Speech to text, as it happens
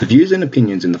The views and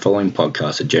opinions in the following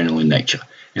podcast are general in nature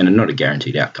and are not a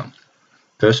guaranteed outcome.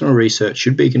 Personal research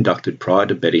should be conducted prior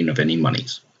to betting of any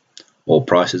monies. All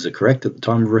prices are correct at the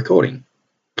time of recording.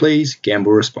 Please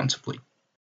gamble responsibly.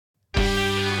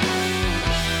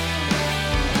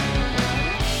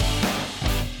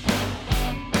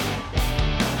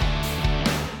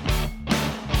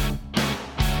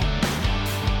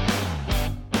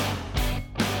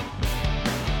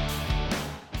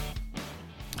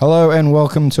 Hello and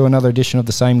welcome to another edition of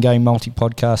the Same Game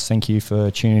Multi-Podcast. Thank you for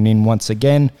tuning in once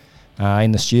again.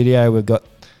 In the studio, we've got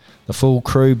the full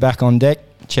crew back on deck.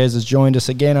 Ches has joined us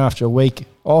again after a week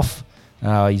off.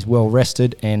 He's well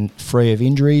rested and free of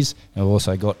injuries. And we've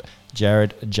also got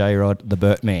Jared J-Rod, the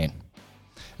Burt Man.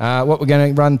 What we're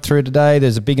going to run through today,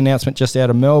 there's a big announcement just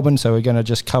out of Melbourne, so we're going to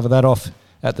just cover that off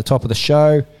at the top of the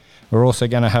show. We're also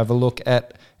going to have a look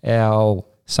at our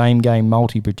Same Game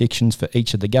Multi-predictions for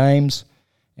each of the games.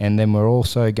 And then we're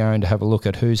also going to have a look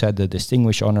at who's had the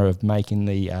distinguished honour of making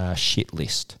the shit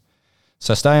list.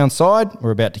 So stay on side.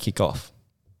 We're about to kick off.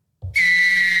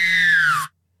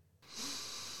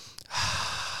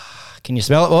 Can you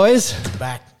smell it, boys? It's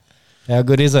back. How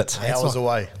good is it? Hours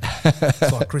away.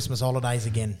 It's like Christmas holidays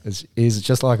again. It's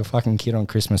just like a fucking kid on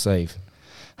Christmas Eve.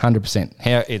 100%.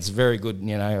 It's very good,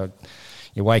 you know.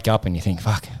 You wake up and you think,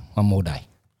 fuck, one more day.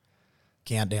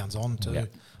 Countdown's on too.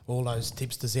 Yep. All those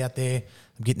tipsters out there,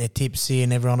 I'm getting their tips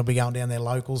in. Everyone will be going down their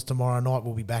locals tomorrow night.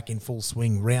 We'll be back in full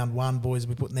swing. Round one, boys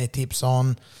will be putting their tips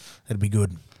on. It'll be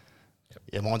good.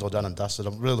 Yeah, mine's all done and dusted.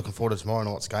 I'm really looking forward to tomorrow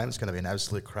night's game. It's going to be an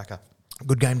absolute cracker.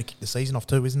 Good game to kick the season off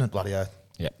too, isn't it? Bloody oath.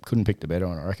 Yep, couldn't pick the better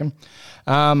one, I reckon.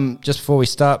 Just before we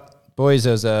start, boys,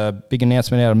 there's a big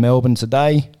announcement out of Melbourne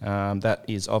today. That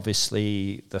is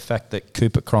obviously the fact that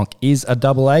Cooper Cronk is a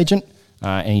double agent.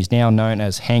 And he's now known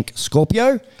as Hank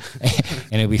Scorpio,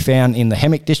 and he'll be found in the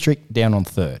Hammock District down on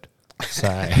 3rd. So,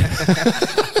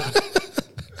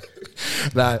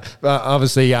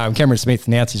 obviously, Cameron Smith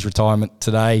announced his retirement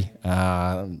today.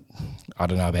 I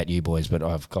don't know about you boys, but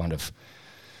I've kind of,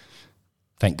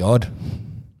 thank God.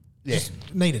 Yeah,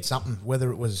 just needed something, whether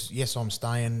it was, yes, I'm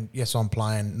staying, yes, I'm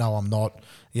playing, no, I'm not,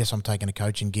 yes, I'm taking a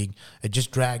coaching gig. It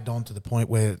just dragged on to the point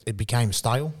where it became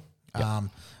stale. Yep.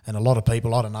 And a lot of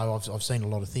people, I don't know, I've seen a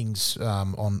lot of things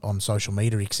on social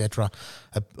media, etc.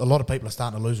 A lot of people are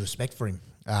starting to lose respect for him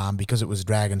because it was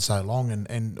dragging so long.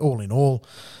 And all in all,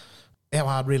 how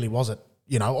hard really was it?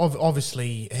 You know,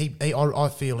 obviously, I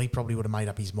feel he probably would have made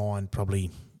up his mind probably,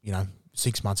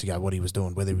 6 months ago what he was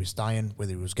doing, whether he was staying,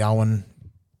 whether he was going,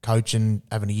 coaching,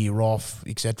 having a year off,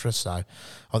 etc. So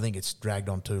I think it's dragged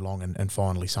on too long and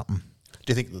finally something.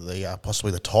 Do you think that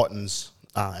possibly the Titans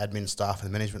admin staff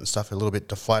and management and stuff are a little bit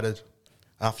deflated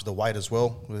after the wait as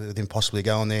well, with him possibly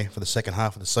going there for the second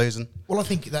half of the season? Well, I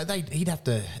think he'd have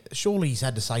to, surely he's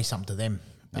had to say something to them,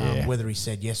 whether he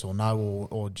said yes or no,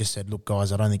 or just said, look,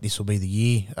 guys, I don't think this will be the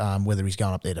year, whether he's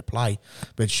going up there to play.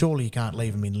 But surely you can't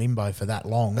leave him in limbo for that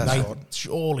long.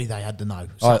 Surely they had to know.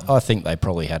 I think they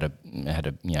probably had a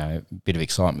bit of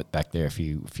excitement back there a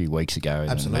few weeks ago,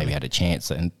 and maybe had a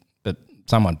chance. But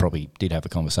someone probably did have a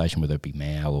conversation, whether it be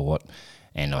Mal or what.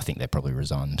 And I think they probably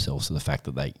resigned themselves to the fact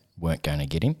that they weren't going to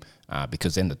get him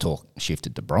because then the talk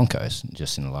shifted to Broncos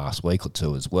just in the last week or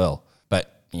two as well.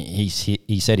 But he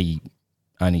said he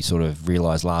only sort of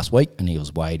realised last week, and he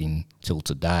was waiting till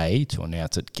today to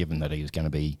announce it, given that he was going to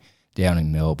be down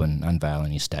in Melbourne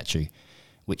unveiling his statue,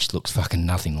 which looks fucking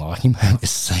nothing like him. I've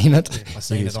seen it. Yeah, I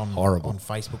seen it on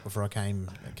Facebook before I came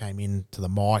in to the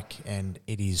mic, and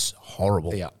it is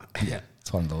horrible. Yeah.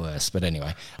 It's one of the worst, but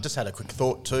anyway. I just had a quick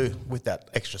thought too, with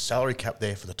that extra salary cap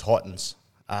there for the Titans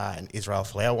and Israel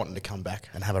Folau wanting to come back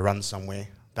and have a run somewhere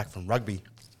back from rugby.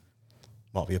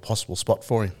 Might be a possible spot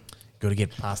for him. Got to get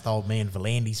past old man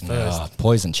Volandis first.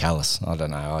 Poison chalice. I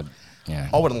don't know.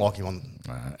 I wouldn't like him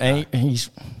on. And he's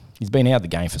been out of the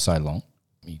game for so long.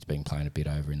 He's been playing a bit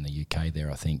over in the UK there,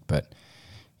 I think, but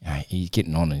he's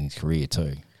getting on in his career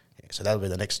too. Yeah, so that'll be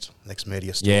the next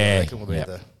media story.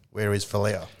 Yeah. Where is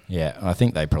Folau? Yeah, I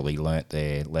think they probably learnt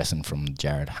their lesson from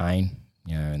Jared Hayne,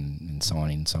 and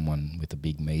signing someone with a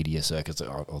big media circuit,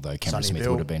 although Cameron Smith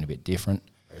would have been a bit different.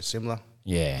 Very similar.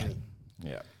 Yeah.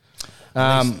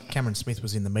 Cameron Smith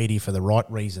was in the media for the right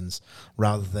reasons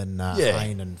rather than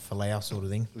Hayne and Folau sort of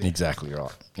thing. Exactly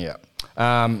right, yeah.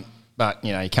 But,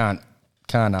 you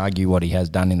can't argue what he has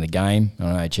done in the game. I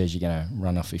know, Ches, you're going to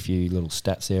run off a few little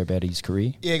stats there about his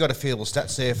career. Yeah, got a few little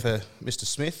stats there for Mr.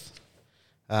 Smith.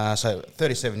 So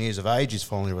 37 years of age, he's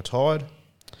finally retired.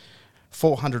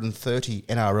 430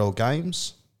 NRL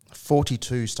games,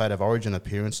 42 State of Origin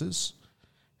appearances,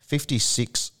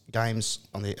 56 games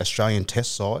on the Australian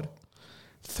Test side,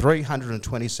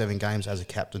 327 games as a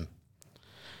captain,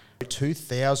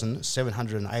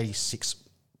 2,786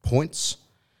 points,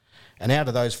 and out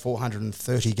of those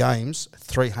 430 games,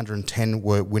 310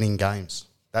 were winning games.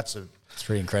 It's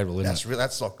pretty incredible, isn't it?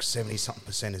 That's like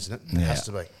 70-something%, isn't it? It has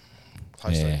to be.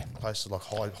 Close to like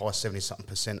high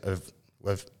 70-something% of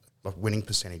winning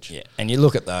percentage. Yeah, and you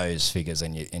look at those figures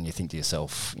and you think to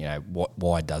yourself,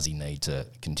 why does he need to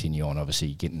continue on?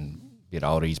 Obviously, getting a bit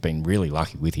older, he's been really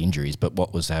lucky with injuries, but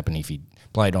what was happening if he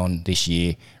played on this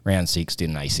year, round 6, did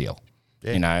an ACL?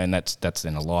 Yeah. And that's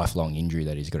then a lifelong injury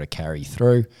that he's got to carry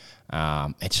through.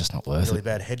 It's just not worth it. Really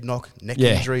bad head knock, neck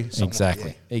injury.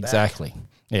 Exactly.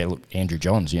 Yeah, look, Andrew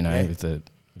Johns, with the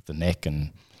neck,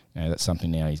 and that's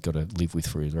something now he's got to live with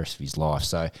for the rest of his life.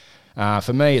 So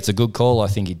for me, it's a good call. I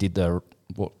think he did the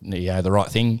right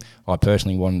thing. I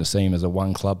personally wanted to see him as a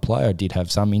one-club player. I did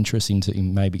have some interest into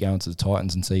him maybe going to the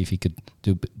Titans and see if he could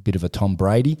do a bit of a Tom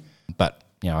Brady. But,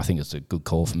 I think it's a good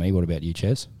call for me. What about you,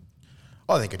 Chaz?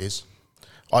 I think it is.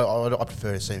 I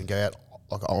prefer to see him go out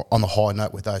like on the high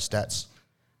note with those stats,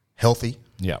 healthy.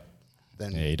 Yeah.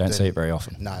 You don't see it very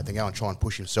often. No, then go and try and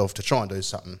push himself to try and do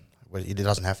something where he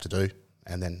doesn't have to do,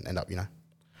 and then end up,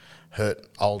 hurt,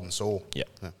 old and sore. Yeah.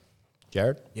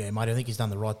 Jared? Yeah, mate, I think he's done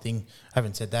the right thing.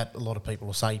 Having said that, a lot of people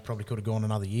will say he probably could have gone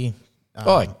another year.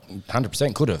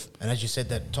 100% could have. And as you said,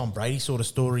 that Tom Brady sort of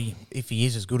story, if he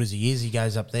is as good as he is, he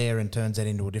goes up there and turns that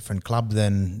into a different club,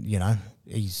 then,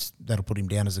 that'll put him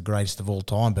down as the greatest of all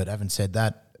time. But having said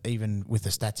that, even with the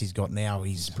stats he's got now,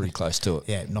 he's pretty close to it.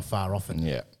 Yeah, not far off it.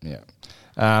 Yeah.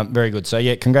 Very good.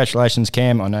 So, congratulations,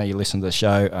 Cam. I know you listen to the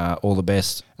show. All the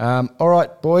best. All right,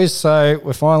 boys. So,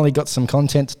 we've finally got some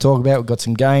content to talk about. We've got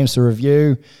some games to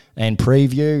review and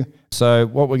preview. So,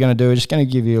 what we're going to do is just going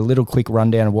to give you a little quick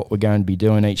rundown of what we're going to be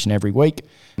doing each and every week.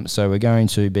 So, we're going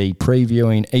to be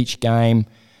previewing each game,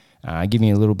 giving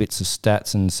you little bits of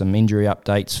stats and some injury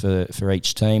updates for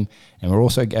each team. And we're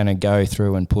also going to go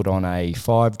through and put on a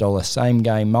 $5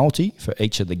 same-game multi for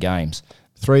each of the games.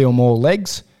 3 or more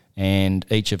legs, and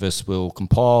each of us will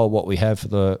compile what we have for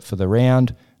the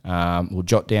round. We'll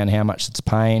jot down how much it's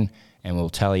paying, and we'll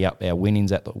tally up our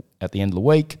winnings at the end of the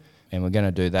week. And we're going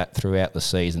to do that throughout the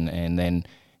season. And then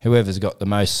whoever's got the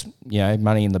most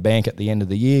money in the bank at the end of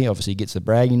the year obviously gets the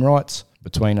bragging rights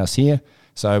between us here.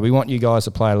 So we want you guys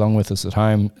to play along with us at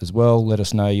home as well. Let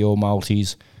us know your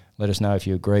multis. Let us know if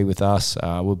you agree with us.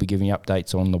 We'll be giving you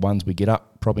updates on the ones we get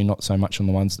up, probably not so much on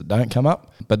the ones that don't come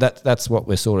up. But that's what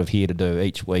we're sort of here to do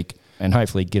each week, and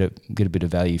hopefully get a bit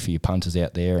of value for your punters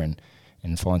out there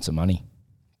and find some money.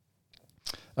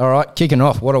 All right, kicking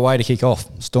off. What a way to kick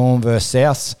off. Storm versus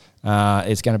Souths.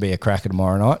 It's going to be a cracker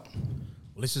tomorrow night.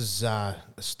 Well, this is a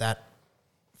stat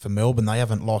for Melbourne. They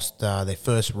haven't lost their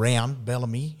first round.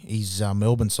 Bellamy, his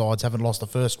Melbourne sides haven't lost the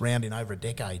first round in over a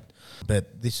decade. But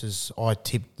I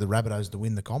tipped the Rabbitohs to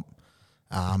win the comp,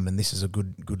 and this is a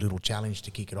good little challenge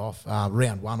to kick it off.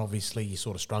 Round 1, obviously, you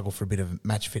sort of struggle for a bit of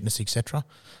match fitness, etc.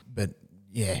 But,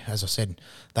 yeah, as I said,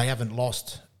 they haven't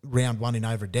lost round 1 in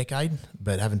over a decade.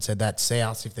 But having said that,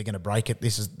 South, if they're going to break it,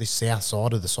 this South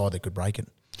side of the side that could break it.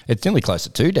 It's nearly close to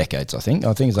 2 decades, I think.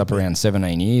 I think it's up around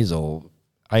 17 years or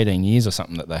 18 years or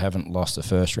something that they haven't lost a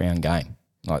first round game.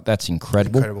 Like, that's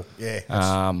incredible. Yeah.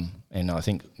 And I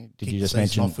think, did you just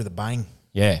mention mention off with a bang?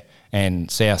 Yeah, and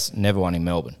South never won in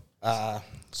Melbourne.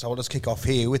 So I'll just kick off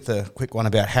here with a quick one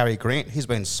about Harry Grant. He's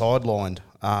been sidelined.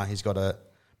 He's got a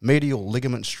medial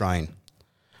ligament strain.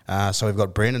 So we've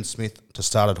got Brandon Smith to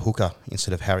start at hooker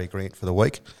instead of Harry Grant for the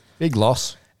week. Big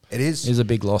loss. It is. It is a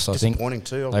big loss, I think. Disappointing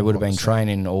too. They would have been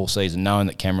training all season knowing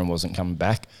that Cameron wasn't coming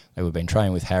back. They would have been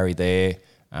training with Harry there.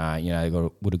 They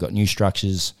would have got new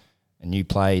structures and new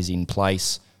plays in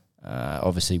place.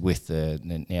 Obviously, with the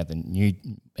new,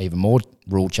 even more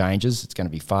rule changes, it's going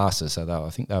to be faster. So I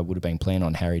think they would have been planning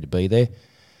on Harry to be there.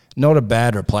 Not a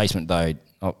bad replacement though,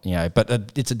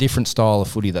 but it's a different style of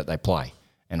footy that they play.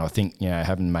 And I think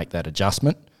having to make that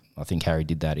adjustment, I think Harry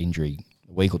did that injury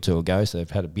a week or two ago, so they've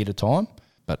had a bit of time.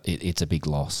 But it's a big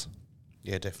loss.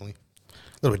 Yeah, definitely. A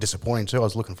little bit disappointing too. I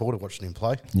was looking forward to watching him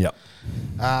play. Yep.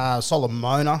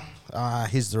 Solomona,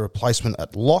 he's the replacement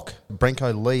at lock.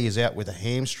 Brenko Lee is out with a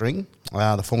hamstring.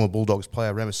 The former Bulldogs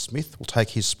player, Ramus Smith, will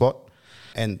take his spot.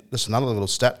 And just another little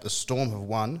stat, the Storm have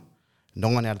won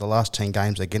 9 out of the last 10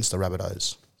 games against the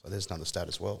Rabbitohs. So there's another stat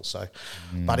as well. So,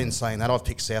 But in saying that, I've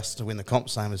picked Souths to win the comp,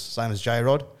 same as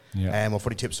J-Rod. Yeah. And my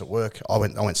footy tips at work, I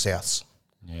went Souths.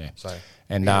 Yeah. So,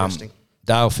 and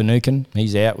Dale Finucane,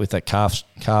 he's out with a calf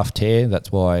tear.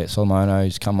 That's why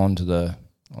Solomono's come onto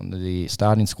the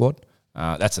starting squad.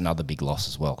 That's another big loss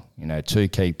as well. 2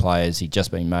 key players. He'd just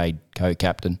been made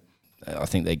co-captain. I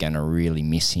think they're going to really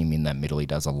miss him in that middle. He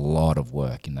does a lot of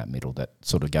work in that middle that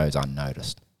sort of goes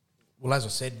unnoticed. Well, as I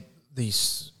said,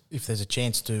 if there's a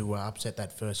chance to upset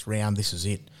that first round, this is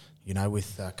it. You know,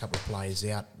 with a couple of players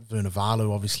out,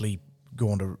 Vunivalu obviously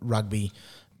gone to rugby,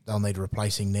 they'll need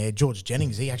replacing there. George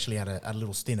Jennings, he actually had a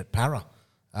little stint at Para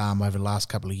over the last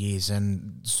couple of years,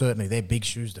 and certainly they're big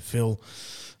shoes to fill.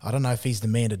 I don't know if he's the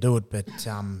man to do it, but, so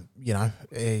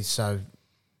a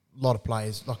lot of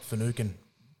players like Finucane,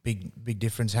 big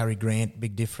difference. Harry Grant,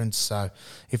 big difference. So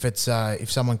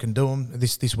if someone can do them,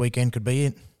 this weekend could be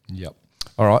it. Yep.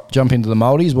 All right, jump into the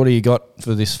Maldies. What do you got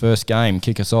for this first game?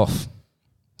 Kick us off.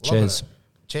 Ches.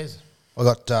 I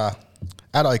got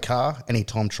Addo Carr,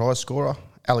 anytime try scorer.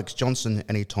 Alex Johnson,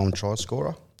 anytime try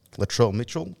scorer. Latrell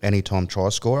Mitchell, anytime try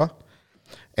scorer.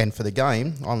 And for the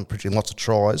game, I'm predicting lots of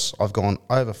tries. I've gone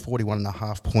over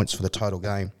 41.5 points for the total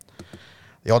game.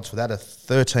 The odds for that are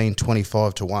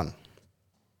 13.25 to 1.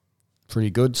 Pretty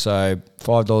good. So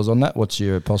 $5 on that. What's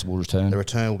your possible return? The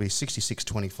return will be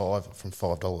 66.25 from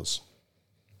 $5.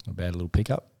 Not bad little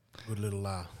pickup. Good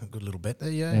little bet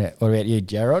there, yeah. Yeah. What about you,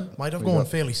 Jarrod? Mate, I've gone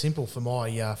fairly simple for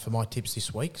my tips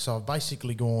this week. So I've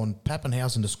basically gone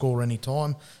Pappenhausen to score any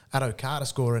time, Addo Carr to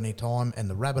score any time, and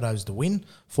the Rabbitohs to win,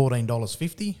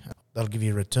 $14.50. That'll give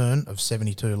you a return of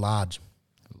 72 large.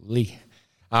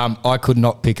 I could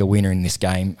not pick a winner in this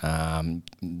game.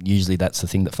 Usually that's the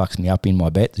thing that fucks me up in my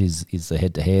bets is the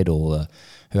head-to-head or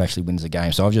who actually wins the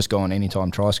game. So I've just gone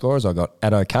anytime try scorers. I got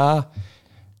Addo Carr,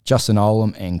 Justin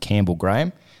Olam and Campbell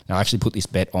Graham. Now, I actually put this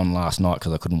bet on last night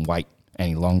because I couldn't wait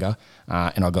any longer,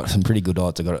 and I got some pretty good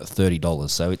odds. I got it at $30,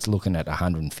 so it's looking at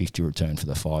 $150 return for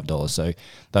the $5. So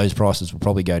those prices will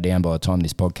probably go down by the time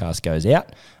this podcast goes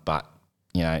out, but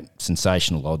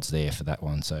sensational odds there for that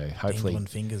one. So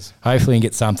hopefully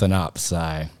get something up.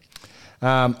 So,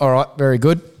 all right, very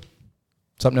good.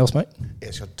 Something else, mate?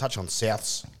 Yeah, so touch on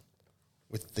Souths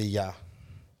with the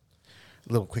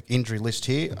little quick injury list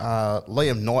here.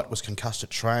 Liam Knight was concussed at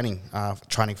training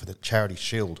for the Charity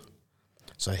Shield,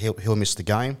 so he'll miss the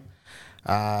game.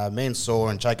 Mansour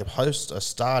and Jacob Host are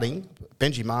starting.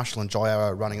 Benji Marshall and Jairo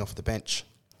are running off the bench,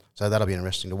 so that'll be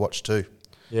interesting to watch too.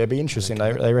 Yeah, it'd be interesting.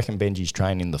 They reckon Benji's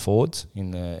training in the forwards.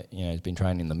 He's been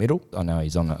training in the middle. I know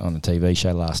he's on a TV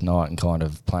show last night and kind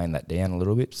of playing that down a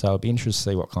little bit. So it'd be interesting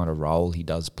to see what kind of role he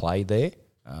does play there.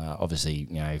 Obviously,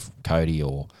 if Cody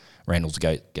or Reynolds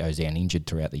goes down injured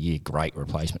throughout the year, great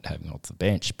replacement to have him off the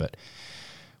bench. But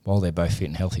while they're both fit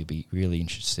and healthy, it'll be really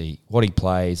interesting to see what he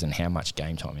plays and how much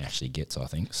game time he actually gets, I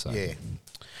think. So.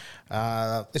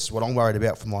 Yeah. This is what I'm worried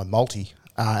about for my multi.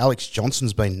 Alex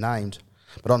Johnson's been named,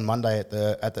 but on Monday at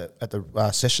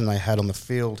the session they had on the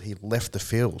field, he left the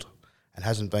field and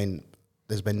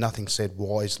there's been nothing said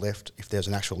why he's left, if there's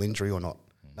an actual injury or not.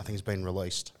 Nothing's been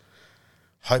released.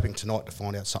 Hoping tonight to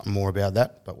find out something more about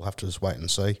that, but we'll have to just wait and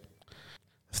see.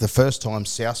 For the first time,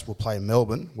 South will play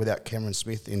Melbourne without Cameron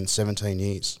Smith in 17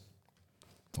 years.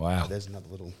 Wow. There's another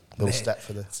little stat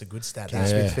for That's a good stat. Cameron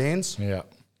Smith fans. Yeah.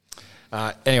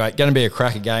 Anyway, going to be a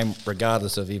cracker game,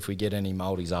 regardless of if we get any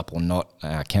Maldies up or not.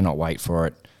 Cannot wait for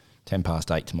it.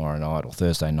 8:10 tomorrow night or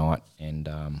Thursday night, and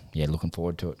looking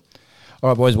forward to it. All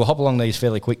right, boys, we'll hop along these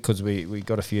fairly quick because we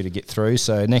got a few to get through.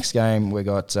 So next game, we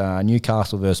got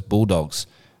Newcastle versus Bulldogs.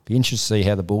 Be interested to see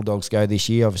how the Bulldogs go this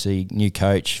year. Obviously, new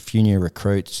coach, few new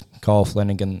recruits, Kyle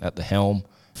Flanagan at the helm.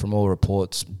 From all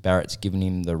reports, Barrett's given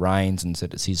him the reins and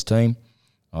said it's his team.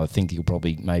 I think he'll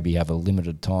probably maybe have a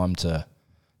limited time to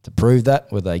prove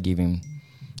that, whether they give him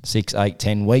 6, 8,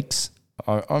 10 weeks.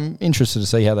 I'm interested to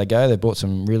see how they go. They brought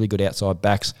some really good outside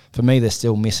backs. For me, they're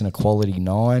still missing a quality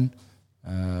 9.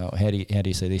 How do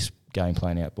you see this game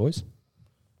playing out, boys?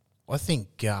 I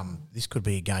think this could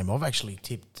be a game. I've actually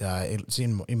tipped, it's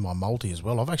in my multi as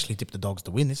well, I've actually tipped the Dogs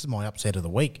to win. This is my upset of the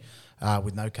week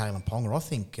with no Kalen Ponga. I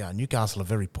think Newcastle are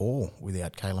very poor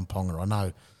without Kalen Ponga. I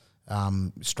know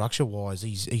structure-wise,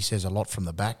 he says a lot from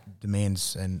the back,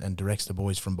 demands and directs the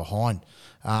boys from behind.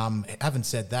 Having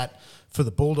said that, for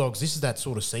the Bulldogs, this is that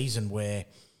sort of season where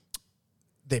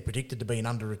they're predicted to be an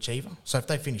underachiever. So if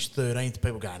they finish 13th,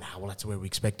 people go, that's where we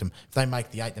expect them. If they make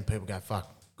the 8th, then people go,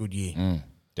 fuck, good year.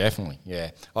 Definitely,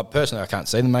 yeah. I can't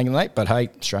see them making the 8, but hey,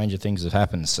 stranger things have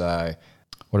happened. So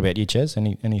what about you, Ches?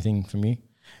 Anything from you?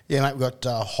 Yeah, mate, we've got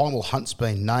Heimel Hunt's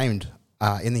been named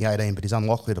in the 18, but he's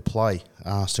unlikely to play.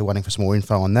 Still waiting for some more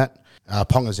info on that.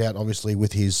 Ponga's out, obviously,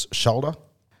 with his shoulder.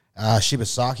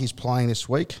 Shibasaki's playing this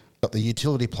week. Got the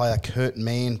utility player Kurt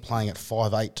Mann playing at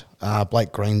 5'8".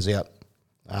 Blake Green's out.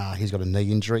 He's got a knee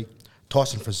injury.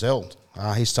 Tyson Frizzell,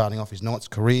 he's starting off his Knights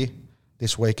career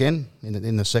this weekend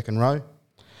in the second row.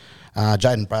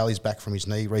 Jaden Bailey's back from his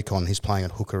knee recon. He's playing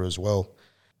at hooker as well.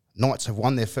 Knights have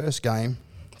won their first game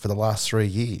for the last 3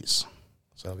 years.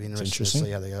 So it'll be interesting to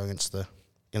see how they go against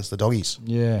the doggies.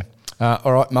 Yeah.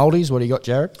 All right, Maldies, what do you got,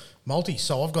 Jared? Multi.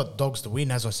 So I've got dogs to win.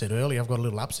 As I said earlier, I've got a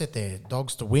little upset there.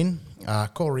 Dogs to win.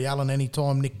 Corey Allen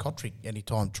anytime. Nick Kotrick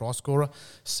anytime try scorer.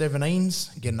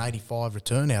 17s. Get an 85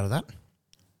 return out of that.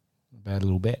 Bad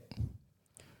little bet.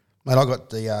 Mate, I got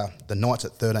the Knights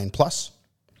at 13 plus.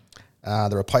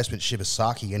 The replacement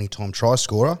Shibasaki anytime try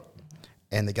scorer.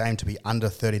 And the game to be under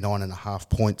 39.5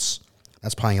 points.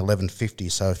 That's paying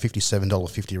 $11.50, so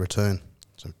 $57.50 return.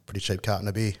 It's a pretty cheap carton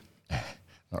of beer.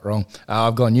 Not wrong.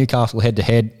 I've got Newcastle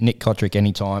head-to-head, Nick Kotrick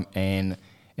anytime, and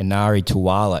Inari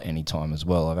Tuala anytime as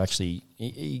well.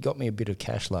 He got me a bit of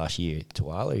cash last year,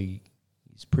 Tuala.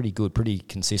 He's pretty good, pretty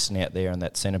consistent out there in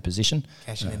that centre position.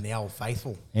 Cashing in the old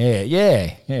faithful.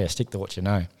 Yeah. Stick to what you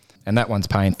know. And that one's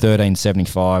paying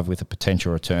 $13.75 with a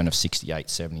potential return of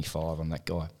 $68.75 on that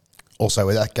guy. Also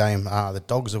with that game, the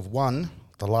Dogs have won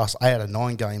the last 8 out of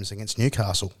 9 games against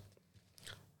Newcastle.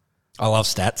 I love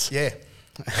stats. Yeah.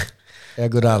 How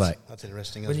good are they? That's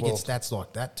interesting When as you well. get stats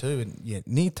like that too, and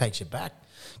near takes you back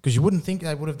because you wouldn't think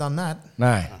they would have done that.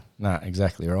 No,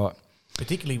 exactly right.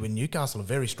 Particularly when Newcastle are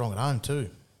very strong at home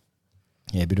too.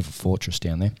 Yeah, a bit of a fortress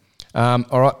down there.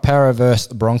 All right, Para versus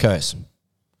the Broncos.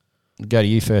 Go to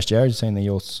you first, Jared. You've seen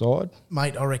your side.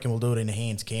 Mate, I reckon we'll do it in a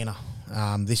hands canner.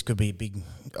 This could be a big...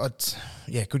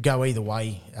 it could go either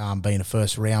way, being a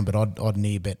first round, but I'd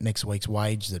near bet next week's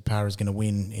wage that Para's going to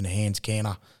win in a hands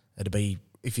canner. It'd be,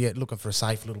 if you're looking for a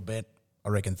safe little bet, I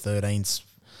reckon 13s.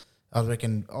 I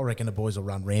reckon the boys will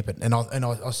run rampant. And I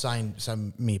was saying,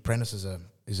 so my apprentice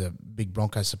is a big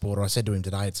Broncos supporter. I said to him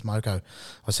today at Smoko,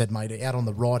 I said, mate, out on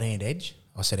the right-hand edge,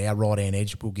 I said, our right-hand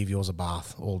edge, we'll give yours a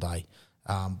bath all day.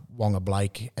 Wonga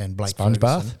Blake and Blake Sponge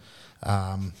Ferguson.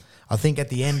 bath? I think at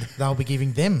the end they'll be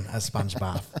giving them a sponge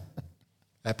bath.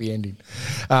 Happy ending.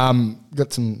 Throw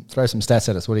some stats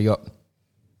at us. What do you got?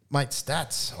 Mate,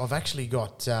 stats. I've actually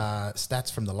got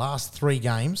stats from the last 3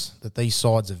 games that these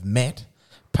sides have met.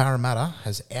 Parramatta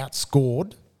has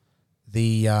outscored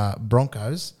the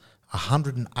Broncos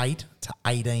 108 to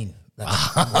 18.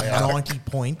 That's a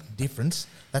 90-point difference.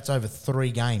 That's over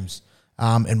 3 games.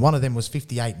 And one of them was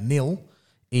 58-0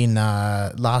 in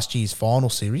last year's final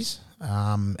series.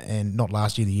 And not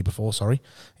last year, the year before, sorry,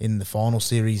 in the final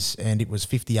series, and it was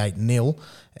 58-0,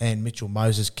 and Mitchell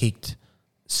Moses kicked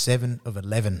 7 of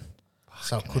 11.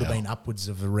 So it could have been upwards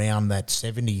of around that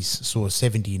 70s, sort of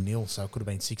 70-0, so it could have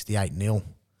been 68-0.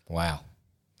 Wow.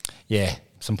 Yeah,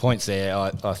 some points there.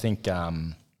 I think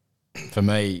for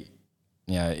me,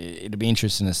 it'd be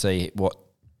interesting to see what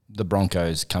the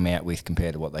Broncos come out with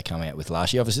compared to what they come out with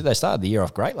last year. Obviously, they started the year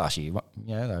off great last year.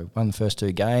 They won the first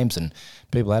 2 games, and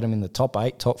people had them in the top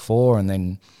 8, top 4, and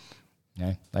then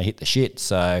they hit the shit.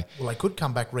 So they could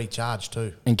come back recharged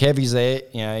too. And Kevy's there.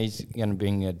 He's going to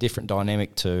bring a different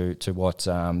dynamic to what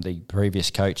the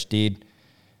previous coach did.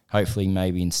 Hopefully,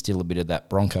 maybe instill a bit of that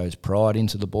Broncos pride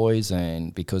into the boys,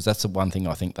 and because that's the one thing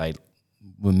I think they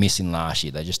were missing last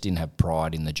year. They just didn't have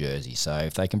pride in the jersey. So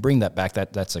if they can bring that back,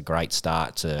 that's a great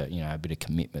start to a bit of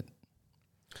commitment.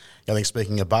 I think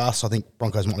speaking of baths, I think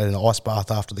Broncos might need an ice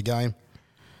bath after the game.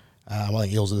 I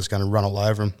think Eels are just going to run all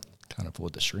over them. Can't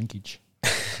afford the shrinkage.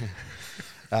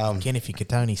 Ken, if you could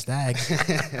Tony Staggs.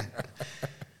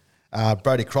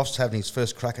 Brodie Croft's having his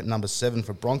first crack at number 7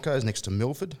 for Broncos next to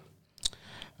Milford.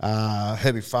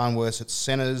 Herbie Farnworth at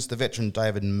centres. The veteran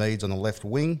David Meads on the left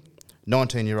wing.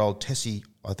 19-year-old Tessie,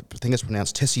 I think it's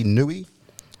pronounced Tessie Nui.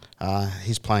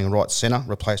 He's playing right centre,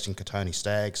 replacing Katoni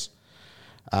Staggs.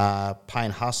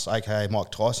 Payne Huss, a.k.a. Mike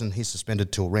Tyson, he's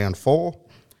suspended till round 4.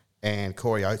 And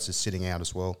Corey Oates is sitting out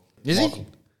as well. Is he?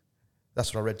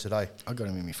 That's what I read today. I got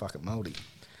him in my fucking mouldy.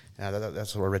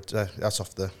 That's what I read today. That's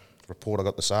off the report I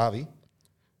got this Harvey. He's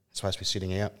supposed to be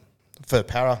sitting out. For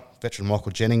Para, veteran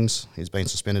Michael Jennings, he's been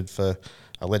suspended for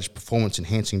alleged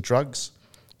performance-enhancing drugs.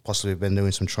 Possibly been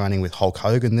doing some training with Hulk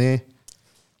Hogan there.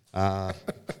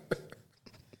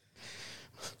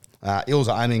 Eels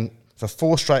are aiming for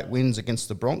 4 straight wins against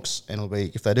the Bronx, and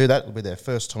if they do that, it'll be their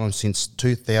first time since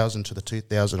 2000 to the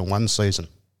 2001 season.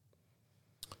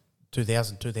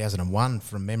 2001,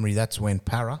 from memory, that's when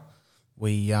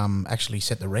we actually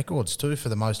set the records too for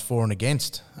the most for and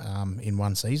against in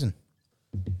one season.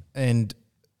 And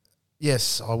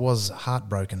yes, I was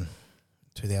heartbroken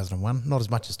 2001, not as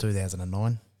much as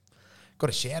 2009. Got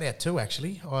a shout out too,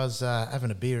 actually. I was having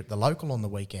a beer at the local on the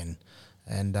weekend,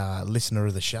 and listener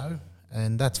of the show,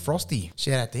 and that's Frosty.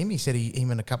 Shout out to him. He said him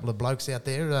and a couple of blokes out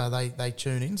there, they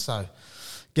tune in, so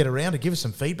get around to give us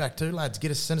some feedback too, lads.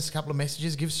 Send us a couple of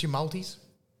messages, give us your multis,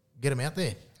 get them out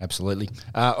there. Absolutely.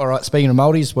 All right, speaking of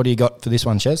multis, what do you got for this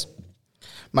one, Chez?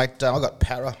 Mate, I got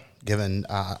Para given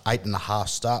 8.5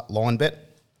 start line bet.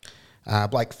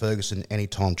 Blake Ferguson,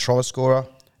 anytime try scorer.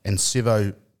 And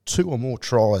Sivo, 2 or more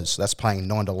tries. That's paying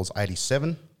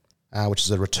 $9.87, which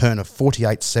is a return of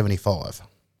 $48.75.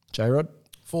 J-Rod?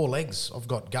 4 legs. I've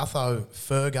got Gutho,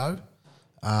 Fergo,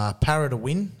 Para to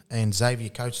win, and Xavier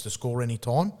Coates to score any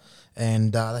time.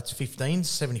 And that's 15,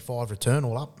 75 return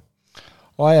all up.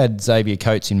 I had Xavier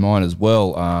Coates in mind as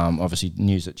well. Obviously,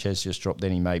 news that Ches just dropped,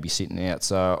 then he may be sitting out.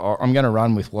 So I'm going to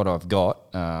run with what I've got.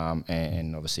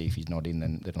 And obviously, if he's not in,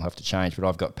 then it'll have to change. But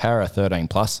I've got Para 13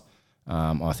 plus.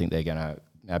 I think they're going to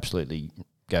absolutely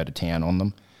go to town on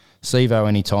them. Sivo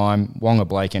anytime, Wonga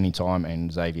Blake anytime,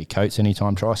 and Xavier Coates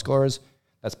anytime try scorers.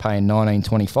 That's paying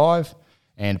 $19.25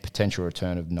 and a potential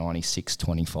return of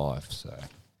 $96.25. So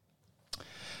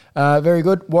very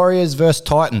good. Warriors versus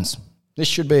Titans. This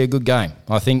should be a good game.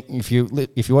 I think if you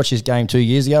watch this game 2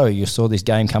 years ago, or you saw this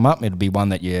game come up, it'd be one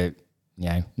that you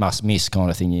must miss kind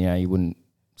of thing. You wouldn't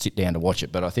sit down to watch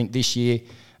it. But I think this year,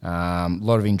 a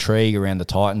lot of intrigue around the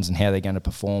Titans and how they're going to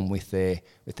perform with their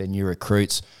new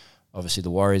recruits. Obviously, the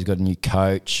Warriors got a new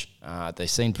coach. They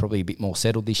seem probably a bit more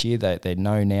settled this year. They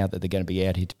know now that they're going to be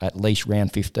out here at least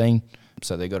round 15.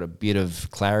 So they've got a bit of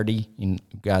clarity in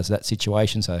regards to that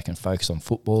situation, so they can focus on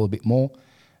football a bit more.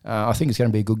 I think it's going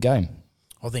to be a good game.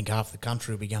 I think half the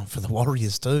country will be going for the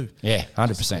Warriors too. Yeah,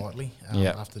 100%. Slightly,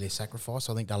 after their sacrifice.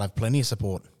 I think they'll have plenty of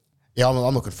support. Yeah,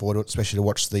 I'm looking forward to it, especially to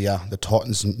watch the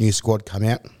Titans' new squad come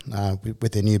out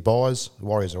with their new buys. The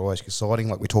Warriors are always exciting,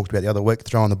 like we talked about the other week,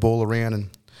 throwing the ball around and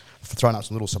throwing up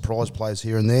some little surprise plays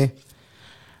here and there.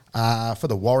 For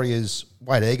the Warriors,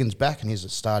 Wade Egan's back and he's a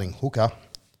starting hooker.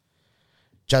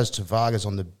 Jazz Tavaga's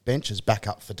on the bench as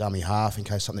backup for dummy half in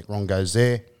case something wrong goes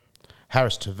there.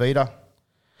 Harris Tavita,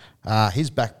 he's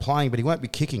back playing, but he won't be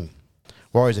kicking.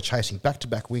 Warriors are chasing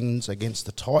back-to-back wins against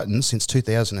the Titans since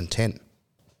 2010.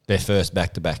 Their first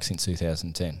back-to-back since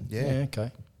 2010. Yeah.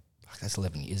 Okay. Fuck, that's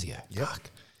 11 years ago. Yep.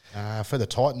 Fuck. For the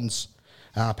Titans,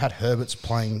 Pat Herbert's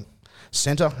playing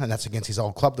centre, and that's against his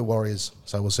old club, the Warriors.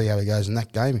 So we'll see how he goes in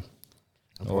that game.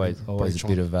 Always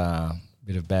a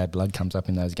bit of bad blood comes up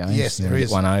in those games. Yes, there you is.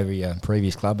 Get one over your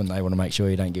previous club, and they want to make sure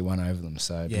you don't get one over them.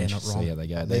 So Yeah, not see wrong. how they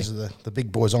go. These are the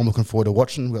big boys I'm looking forward to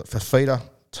watching. We've got Fafita,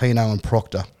 Tino and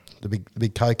Proctor, the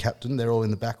big co-captain. They're all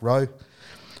in the back row.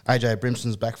 AJ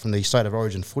Brimson's back from the State of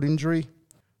Origin foot injury.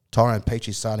 Tyrone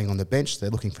Peachy's starting on the bench. They're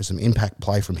looking for some impact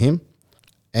play from him.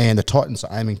 And the Titans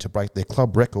are aiming to break their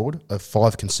club record of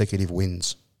 5 consecutive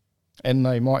wins. And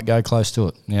they might go close to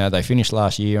it. They finished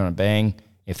last year on a bang.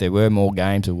 If there were more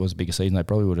games, it was a bigger season, they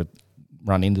probably would have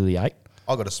run into the 8.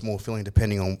 I've got a small feeling,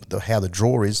 depending on how the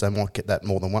draw is, they might get that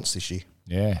more than once this year.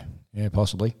 Yeah,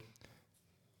 possibly.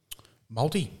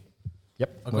 Multi.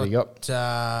 Yep. I've What do you got?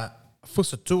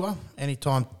 Fusatua,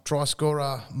 anytime try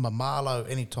scorer. Mamalo,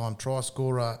 anytime try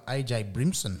scorer. AJ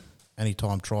Brimson,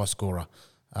 anytime try scorer.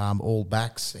 All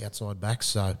backs, outside backs.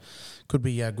 So could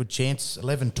be a good chance.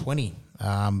 11-20,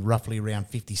 roughly around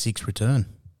 56 return.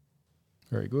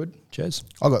 Very good. Ches?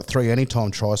 I've got 3 anytime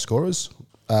try scorers.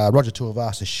 Roger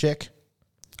Tuivasa Sheck,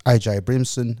 AJ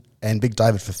Brimson, and Big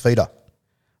David Fafita.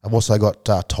 I've also got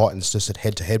Titans just at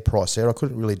head-to-head price there. I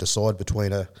couldn't really decide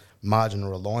between a margin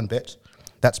or a line bet.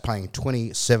 That's paying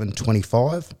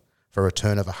 $27.25 for a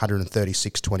return of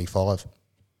 $136.25.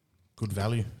 Good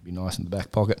value. Be nice in the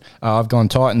back pocket. I've gone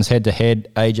Titans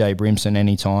head-to-head, AJ Brimson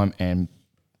anytime, and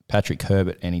Patrick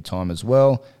Herbert anytime as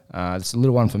well. It's a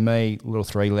little one for me, a little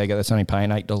 3-legger. That's only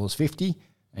paying $8.50,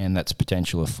 and that's a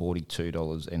potential of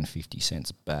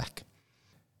 $42.50 back.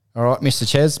 All right, Mr.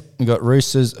 Ches, we've got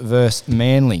Roosters versus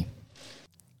Manly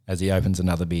as he opens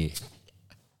another beer.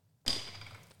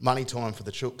 Money time for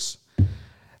the Chooks.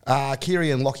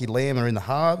 Kiri and Lockie Lamb are in the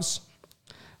halves.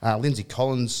 Lindsay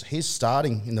Collins, he's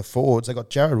starting in the forwards. They got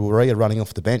Jared Warrior running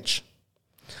off the bench.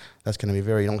 That's going to be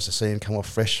very nice to see him come off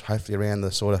fresh, hopefully around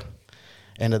the sort of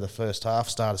end of the first half,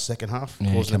 start of second half,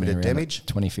 causing a bit of damage.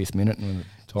 25th minute and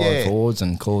tired forwards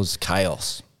and cause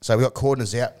chaos. So we got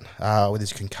Cordner's out with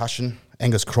his concussion.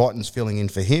 Angus Crichton's filling in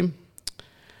for him.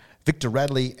 Victor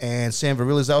Radley and Sam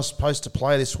Varilla's, they were supposed to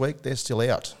play this week. They're still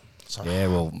out. So Yeah,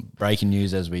 well, breaking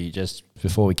news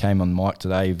before we came on mic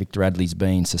today, Victor Radley's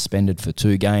been suspended for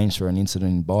 2 games for an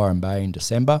incident in Byron Bay in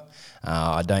December.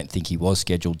 I don't think he was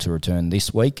scheduled to return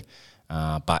this week,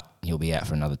 but he'll be out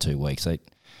for another 2 weeks. So,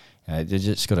 they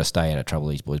just got to stay out of trouble,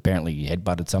 these boys. Apparently he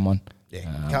headbutted someone.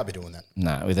 yeah, you can't be doing that.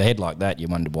 No, with a head like that, you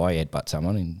wonder why he headbutt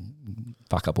someone and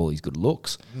fuck up all his good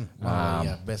looks. One of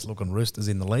the best-looking roosters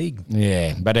in the league.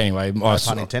 Yeah, but anyway, No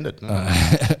pun intended.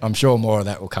 I'm sure more of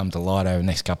that will come to light over the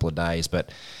next couple of days.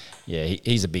 But Yeah,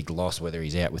 he's a big loss, whether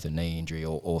he's out with a knee injury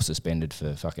or suspended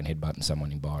for fucking headbutting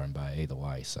someone in Byron Bay, either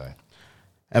way. So,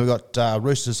 And we've got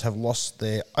Roosters have lost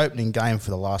their opening game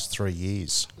for the last 3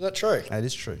 years. is that true? That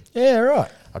is true. Yeah, right.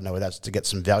 I don't know whether that's to get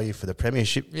some value for the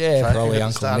premiership. Yeah, trade probably at the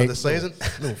Uncle start Nick. of the season.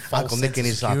 Uncle Nick in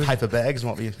his paper bags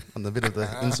might be on the bit of the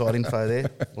inside info there.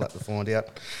 We'll have to find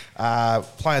out.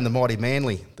 Playing the mighty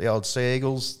Manly, the old Sea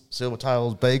Eagles,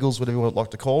 Silver-tailed Beagles, whatever you would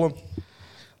like to call them.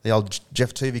 The old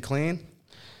Jeff Tuvey clan.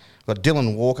 We've got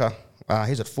Dylan Walker.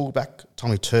 He's at fullback.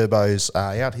 Tommy Turbo's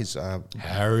out. He's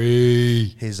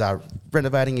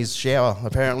renovating his shower,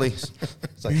 apparently.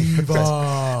 So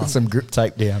Put some grip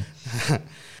tape down.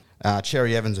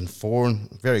 Cherry Evans and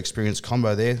Foran, very experienced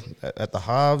combo there at the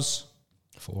halves.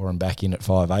 Four and back in at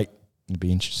 5'8". It'd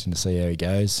be interesting to see how he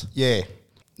goes. Yeah.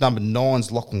 Number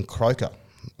 9's Lachlan Croker.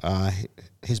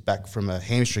 He's back from a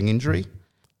hamstring injury.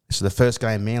 This is the first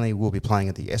game Manly will be playing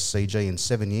at the SCG in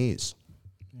 7 years.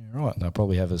 Yeah, right. They'll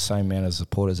probably have the same amount of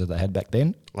supporters that they had back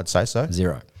then. I'd say so.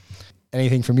 0.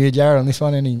 Anything from you, Jared, on this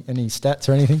one? Any stats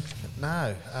or anything?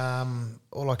 No.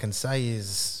 All I can say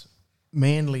is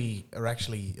Manly are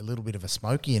actually a little bit of a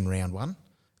smoky in round one.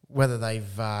 Whether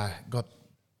they've got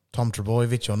Tom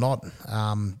Trebojevic or not,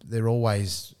 they're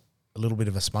always a little bit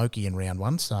of a smoky in round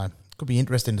one. So could be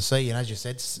interesting to see. And as you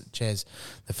said, Chaz,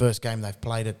 the first game they've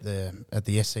played at the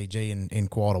SCG in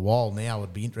quite a while now. It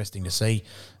would be interesting to see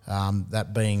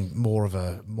that being more of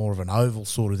an oval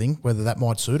sort of thing. Whether that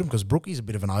might suit them, because Brookie's a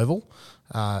bit of an oval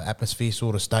atmosphere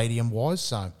sort of stadium wise.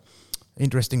 So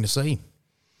interesting to see.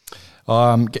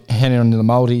 Heading on to the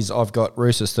Maldives, I've got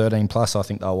Roosters 13+. I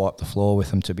think they'll wipe the floor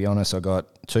with them, to be honest. I've got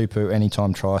Tupu,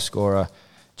 anytime try scorer.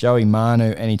 Joey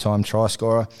Manu, anytime try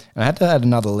scorer. And I had to add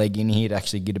another leg in here to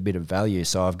actually get a bit of value.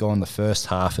 So I've gone the first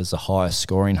half as the highest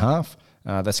scoring half.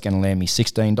 That's going to land me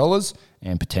 $16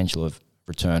 and potential of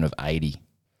return of 80.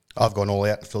 I've gone all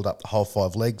out and filled up the whole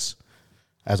 5 legs,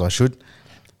 as I should.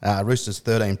 Roosters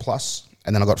 13+.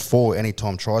 And then I've got 4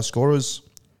 anytime try scorers.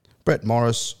 Brett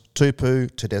Morris, Tupu,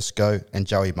 Tedesco and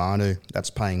Joey Manu. That's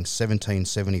paying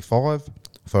 $17.75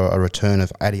 for a return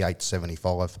of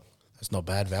 $88.75. That's not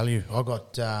bad value. I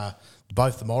got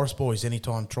both the Morris boys,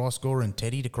 anytime try scorer, and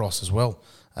Teddy to cross as well.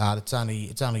 It's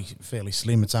only fairly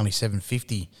slim. It's only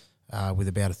 $7.50 with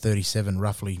about a 37,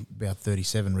 roughly about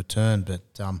 37 return. But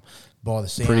by the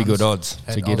sounds, pretty good odds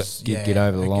to get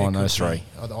over the line. Those three.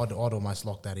 I'd almost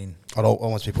lock that in. I'd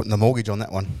almost be putting the mortgage on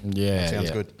that one. Yeah,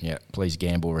 sounds good. Yeah, please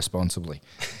gamble responsibly.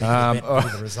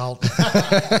 The result.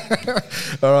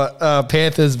 All right,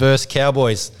 Panthers versus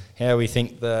Cowboys. How we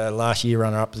think the last year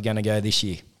runner-up is going to go this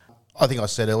year? I think I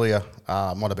said earlier,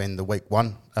 might have been the week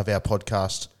 1 of our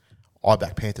podcast, I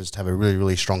back Panthers to have a really,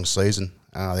 really strong season.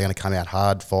 They're going to come out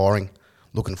hard, firing,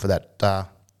 looking for that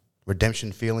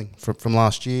redemption feeling from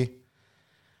last year.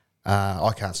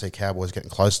 I can't see Cowboys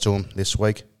getting close to them this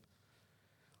week.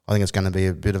 I think it's going to be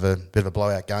a bit of a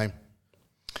blowout game.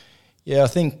 Yeah, I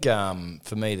think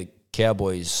for me the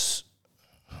Cowboys,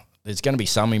 there's going to be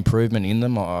some improvement in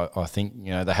them. I think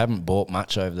they haven't bought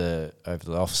much over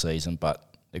the off season,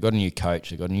 but they've got a new coach,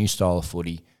 they've got a new style of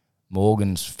footy.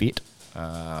 Morgan's fit,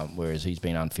 whereas he's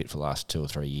been unfit for the last 2 or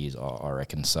 3 years, I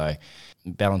reckon. So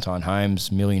Valentine Holmes,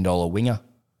 $1 million winger,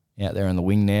 out there in the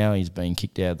wing now. He's been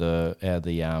kicked out of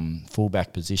the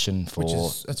fullback position for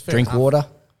Drinkwater.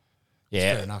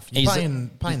 Yeah, fair enough. He's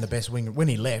paying the best winger when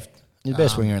he left. He's the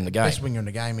best winger in the game. Best winger in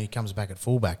the game, and he comes back at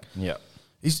fullback. Yeah.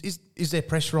 Is there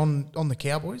pressure on the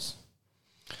Cowboys,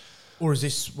 or is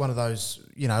this one of those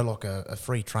like a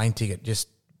free train ticket? Just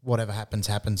whatever happens.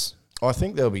 I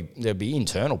think there'll be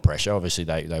internal pressure. Obviously,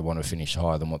 they want to finish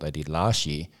higher than what they did last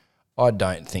year. I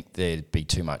don't think there'd be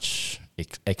too much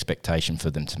expectation for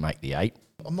them to make the 8.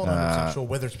 I'm not 100% sure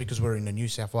whether it's because we're in the New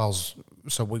South Wales,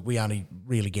 so we only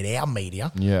really get our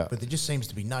media. Yeah. But there just seems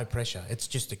to be no pressure. It's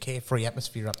just a carefree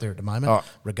atmosphere up there at the moment,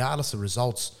 regardless of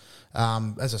results.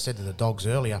 As I said to the Dogs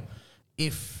earlier,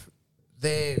 if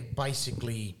they're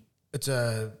basically, it's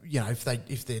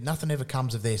if nothing ever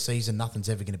comes of their season, nothing's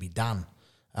ever going to be done.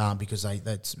 Because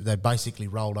they basically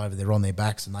rolled over, they're on their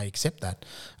backs, and they accept that.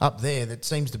 Up there, that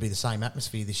seems to be the same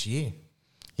atmosphere this year.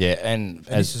 Yeah, and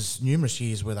this is numerous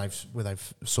years where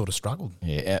they've sort of struggled.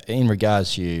 Yeah, in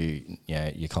regards to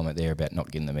your comment there about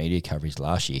not getting the media coverage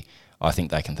last year, I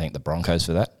think they can thank the Broncos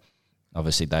for that.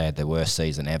 Obviously, they had their worst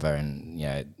season ever, and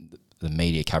the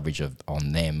media coverage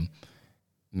on them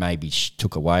maybe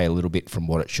took away a little bit from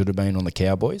what it should have been on the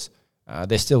Cowboys.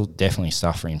 They're still definitely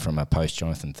suffering from a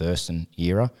post-Jonathan Thurston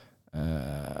era.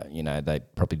 They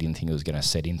probably didn't think it was going to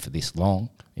set in for this long.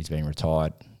 He's been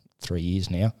retired 3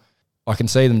 years now. I can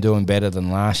see them doing better than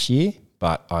last year,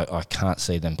 but I can't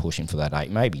see them pushing for that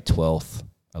 8, maybe 12th,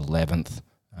 11th.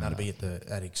 That'll be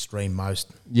at extreme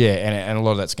most. Yeah, and a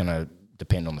lot of that's going to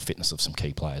depend on the fitness of some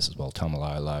key players as well.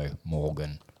 Tamalolo,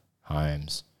 Morgan,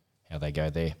 Holmes, how they go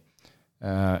there.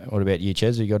 What about you,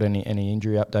 Ches? Have you got any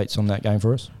injury updates on that game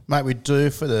for us? Mate, we do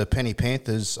for the Penny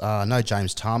Panthers. No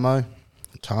James Tamu.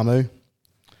 Moved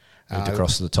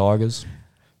across to the Tigers.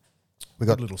 We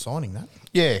got Good little signing, that.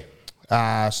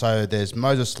 Yeah. So there's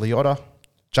Moses Leota,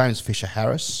 James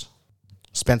Fisher-Harris,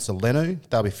 Spencer Lenu.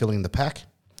 They'll be filling the pack.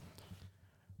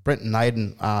 Brenton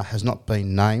Naden has not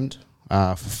been named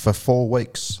for 4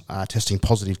 weeks, testing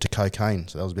positive to cocaine.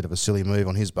 So that was a bit of a silly move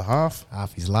on his behalf.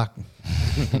 Half his luck.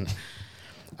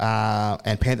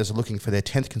 And Panthers are looking for their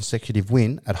 10th consecutive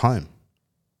win at home.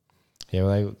 Yeah,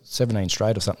 well, they were 17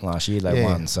 straight or something last year they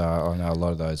won, so I know a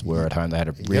lot of those were at home. They had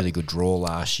a really good draw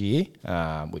last year,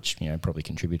 which probably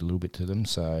contributed a little bit to them.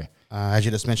 So, as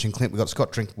you just mentioned, Clint, we've got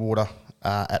Scott Drinkwater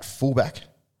at fullback.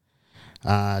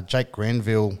 Jake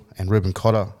Granville and Ruben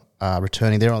Cotter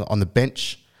returning there on the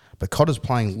bench, but Cotter's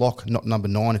playing lock, not number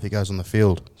 9 if he goes on the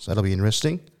field, so that'll be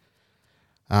interesting.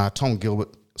 Tom Gilbert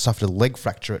suffered a leg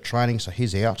fracture at training, so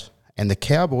he's out. And the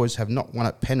Cowboys have not won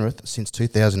at Penrith since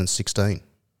 2016.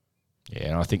 yeah,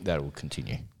 and I think that will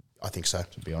continue, I think so.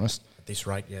 to be honest. At this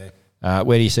rate, yeah.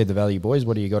 Where do you see the value, boys?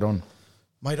 What do you got on?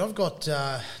 Mate, I've got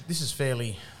this is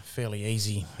fairly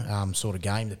easy sort of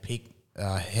game to pick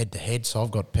head to head. So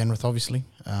I've got Penrith, obviously.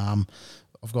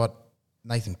 I've got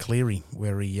Nathan Cleary,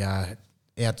 where he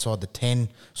outside the 10,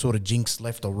 sort of jinks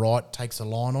left or right, takes a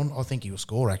line on. I think he'll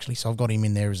score, actually. So I've got him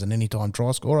in there as an anytime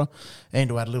try scorer. And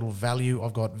to add a little value,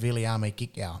 I've got Viliame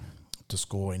Kikau to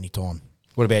score anytime.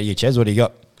 What about you, Ches? What do you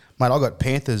got? Mate, I got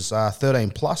Panthers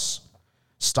 13 plus,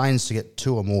 Staines to get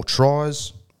 2 or more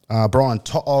tries, Brian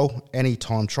To'o,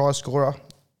 anytime try scorer,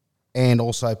 and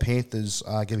also Panthers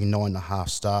giving 9.5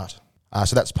 start.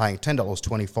 So that's paying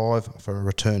 $10.25 for a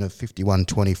return of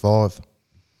 $51.25.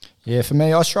 Yeah, for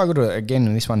me, I struggled again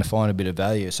in this one to find a bit of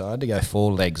value, so I had to go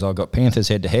 4 legs. I got Panthers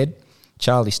head-to-head,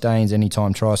 Charlie Staines,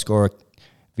 anytime try scorer,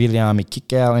 Viliame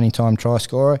Kikau, anytime try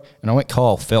scorer, and I went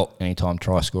Kyle Felt, anytime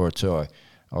try scorer too.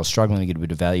 I was struggling to get a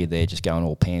bit of value there, just going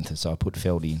all Panthers, so I put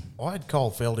Feld in. I had Cole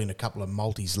Feld in a couple of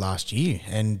multis last year,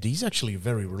 and he's actually a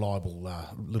very reliable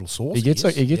little source. He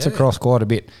gets across quite a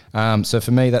bit. So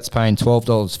for me, that's paying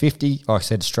 $12.50. Like I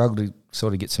said, struggled to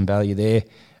sort of get some value there.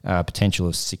 Potential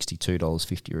of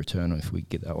 $62.50 return if we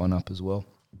get that one up as well.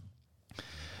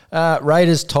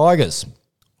 Raiders, Tigers.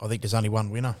 I think there's only one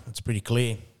winner. It's pretty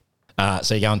clear.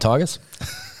 So you're going Tigers?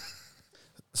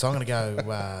 So I'm going to go,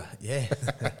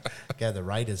 go the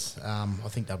Raiders. I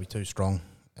think they'll be too strong.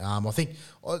 I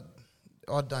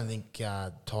don't think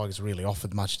Tigers really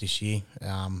offered much this year.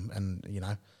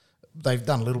 And, they've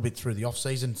done a little bit through the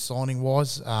off-season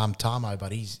signing-wise, Tamo,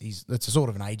 but it's a sort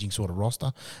of an ageing sort of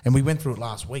roster. And we went through it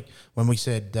last week when we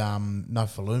said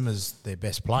Nofaluma's their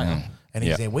best player and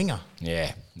he's their winger.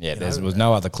 Yeah. There was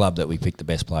no other club that we picked the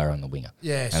best player on the winger.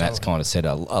 Yeah. And that's kind of said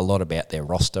a lot about their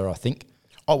roster, I think.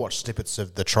 I watched snippets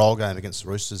of the trial game against the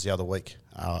Roosters the other week.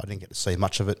 I didn't get to see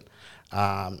much of it.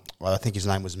 I think his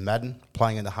name was Madden,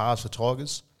 playing in the halves for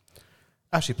Tigers.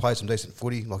 Actually played some decent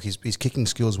footy. Like his kicking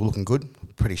skills were looking good,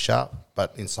 pretty sharp.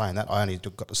 But in saying that, I only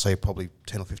got to see probably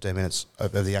 10 or 15 minutes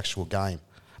of the actual game.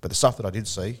 But the stuff that I did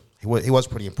see, he was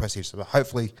pretty impressive. So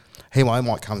hopefully he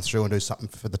might come through and do something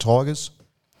for the Tigers.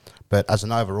 But as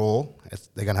an overall,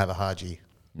 they're going to have a hard year.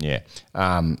 Yeah.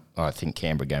 I think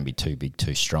Canberra are going to be too big,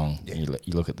 too strong. Yeah.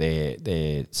 You look at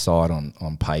their side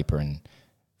on paper, and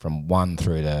from 1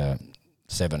 through to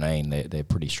 17, they're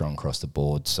pretty strong across the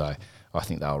board. So I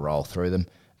think they'll roll through them.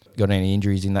 Got any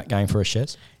injuries in that game for us,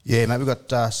 Shez? Yeah, mate, we've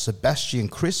got Sebastian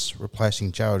Chris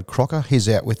replacing Jared Crocker. He's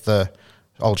out with the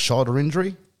old shoulder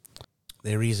injury.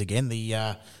 There he is again,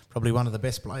 the probably one of the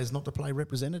best players not to play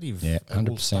representative. Yeah,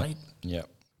 100%. State. Yeah.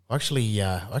 I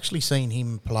actually seen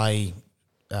him play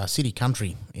City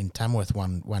Country in Tamworth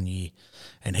one year,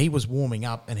 and he was warming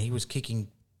up and he was kicking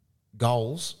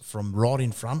goals from right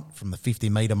in front from the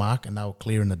 50-metre mark, and they were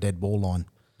clearing the dead ball line.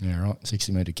 Yeah, right,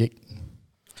 60-metre kick.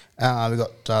 We've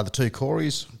got the two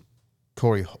Corys,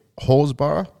 Corey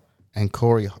Horsburgh and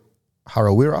Corey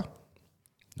Harawira.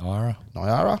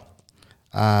 Nyara.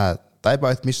 They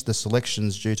both missed the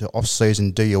selections due to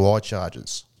off-season DUI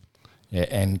charges. Yeah,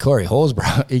 and Corey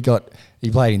Horsburgh, he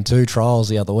played in 2 trials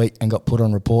the other week and got put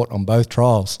on report on both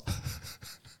trials.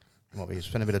 Might be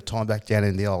spent a bit of time back down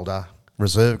in the old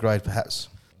reserve grade, perhaps.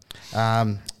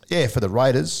 For the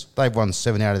Raiders, they've won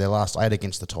 7 out of their last 8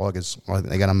 against the Tigers. I think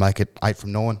they're going to make it 8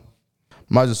 from 9.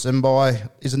 Moses Mbai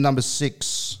is a number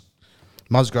 6.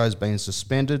 Musgrove's been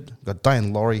suspended. We've got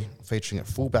Dane Laurie featuring at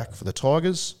fullback for the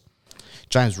Tigers.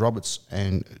 James Roberts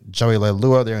and Joey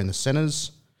Leilua, they're in the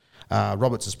centres.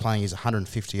 Roberts is playing his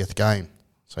 150th game,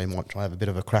 so he might try to have a bit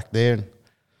of a crack there.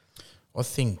 I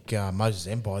think Moses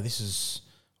Empire,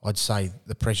 I'd say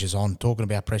the pressure's on. Talking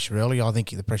about pressure earlier, I think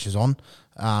the pressure's on.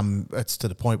 It's to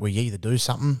the point where you either do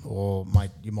something or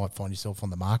you might find yourself on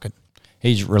the market.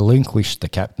 He's relinquished the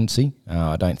captaincy.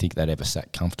 I don't think that ever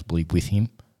sat comfortably with him.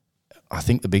 I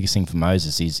think the biggest thing for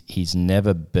Moses is he's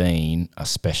never been a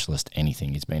specialist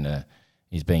anything.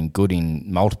 He's been good in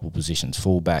multiple positions,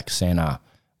 fullback, centre,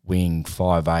 wing,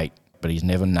 5'8", but he's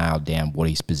never nailed down what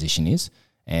his position is.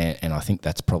 And I think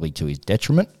that's probably to his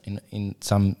detriment in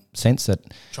some sense. That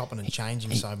chopping and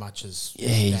changing so much as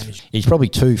he's probably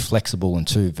too flexible and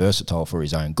too versatile for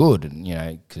his own good. And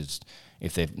because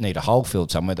if they need a hole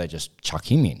filled somewhere, they just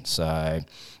chuck him in. So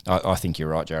I think you're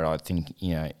right, Jared. I think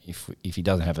if he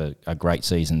doesn't have a great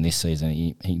season this season,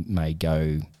 he may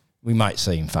go. We might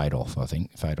see him fade off. I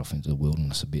think fade off into the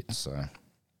wilderness a bit. So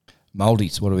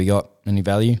Mouldies, what do we got? Any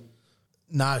value?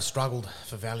 No, struggled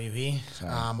for value here.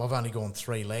 I've only gone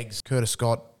 3 legs. Curtis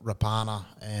Scott, Rapana,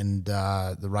 and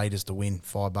the Raiders to win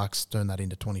 $5. Turn that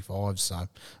into 25. So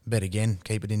bet again,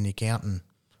 keep it in the account and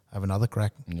have another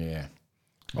crack. Yeah.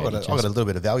 I got a little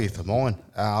bit of value for mine.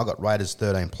 I got Raiders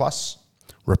 13+,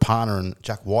 Rapana and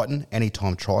Jack Whiten,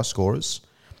 anytime try scorers.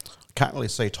 Can't really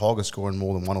see Tigers scoring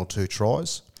more than 1 or 2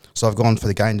 tries. So I've gone for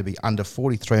the game to be under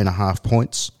 43.5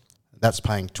 points. That's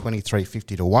paying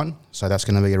 $23.50 to 1. So that's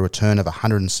going to be a return of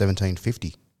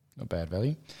 $117.50. Not bad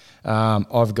value.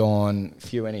 I've gone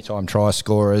few anytime try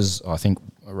scorers. I think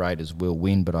Raiders will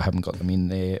win, but I haven't got them in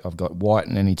there. I've got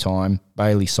Whiten anytime,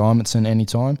 Bailey Simonson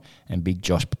anytime, and big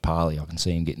Josh Papali. I can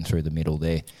see him getting through the middle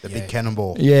there. The big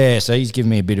cannonball. Yeah, so he's giving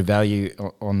me a bit of value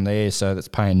on there. So that's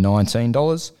paying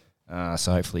 $19.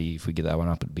 So hopefully if we get that one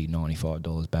up, it'd be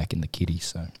 $95 back in the kitty.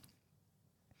 So.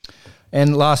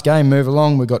 And last game, move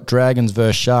along. We've got Dragons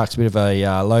versus Sharks, a bit of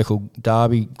a local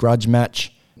derby grudge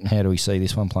match. How do we see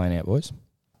this one playing out, boys?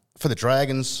 For the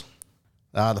Dragons,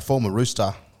 the former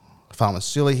Rooster, Farmer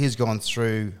Silly, he's gone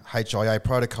through HIA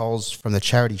protocols from the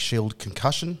Charity Shield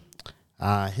concussion.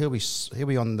 He'll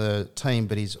be on the team,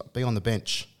 but he's be on the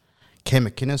bench. Cam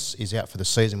McInnes is out for the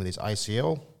season with his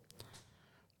ACL.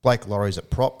 Blake Laurie's at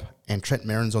prop, and Trent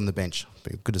Merrin's on the bench.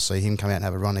 Be good to see him come out and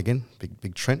have a run again.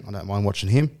 Big Trent, I don't mind watching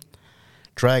him.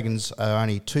 Dragons are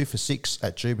only 2 for 6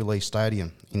 at Jubilee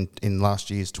Stadium in last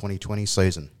year's 2020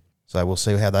 season. So we'll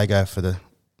see how they go for the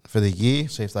year,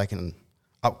 see if they can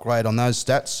upgrade on those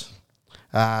stats.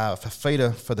 For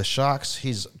Feeder for the Sharks,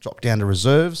 he's dropped down to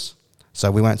reserves, so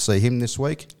we won't see him this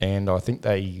week. And I think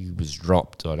he was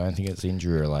dropped. I don't think it's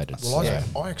injury related. Well,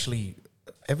 I actually,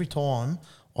 every time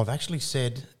I've actually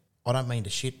said, I don't mean to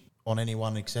shit on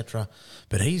anyone, etc.,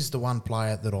 but he's the one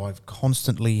player that I've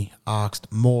constantly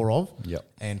asked more of. Yep.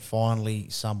 And finally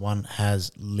someone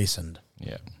has listened.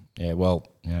 Yeah. Yeah, well,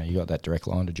 you got that direct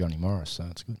line to Johnny Morris, so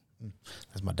it's good.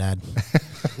 That's my dad.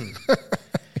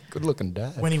 Good looking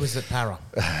dad. When he was at Para.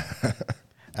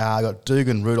 I got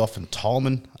Dugan, Rudolph and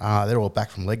Tolman. They're all back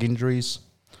from leg injuries.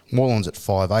 Moreland's at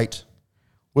 5'8".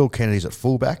 Will Kennedy's at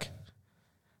fullback.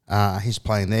 He's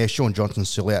playing there. Sean Johnson's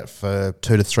still out for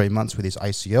 2 to 3 months with his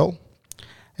ACL.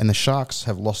 And the Sharks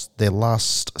have lost their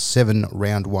last 7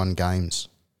 round 1 games.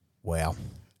 Wow.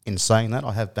 In saying that,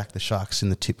 I have backed the Sharks in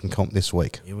the tip and comp this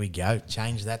week. Here we go.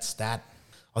 Change that stat.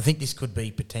 I think this could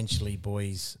be potentially,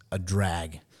 boys, a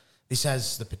drag. This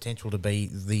has the potential to be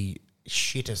the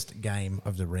shittest game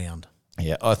of the round.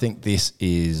 Yeah, I think this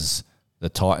is the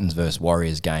Titans versus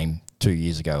Warriors game 2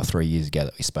 years ago or 3 years ago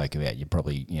that we spoke about. You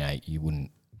probably, you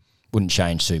wouldn't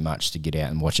change too much to get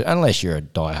out and watch it unless you're a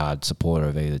diehard supporter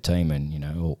of either team, and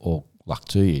all luck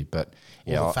to you. But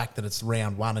the fact that it's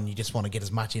round 1 and you just want to get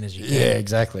as much in as you can. Yeah,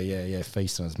 exactly. Yeah,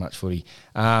 feast on as much footy.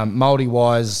 Mouldy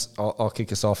wise, I'll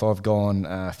kick us off. I've gone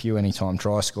a few anytime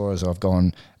try scorers. I've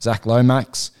gone Zach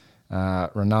Lomax,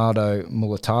 Ronaldo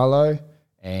Mulatalo,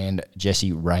 and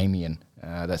Jesse Ramian.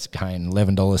 That's paying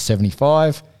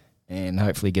 $11.75, and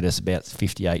hopefully get us about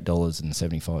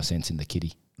 $58.75 in the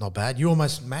kitty. Not bad. You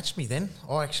almost matched me then.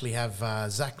 I actually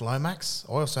have Zach Lomax.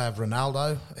 I also have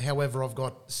Ronaldo. However, I've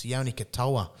got Sione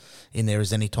Katoa in there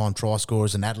as anytime try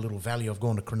scorers and add a little value. I've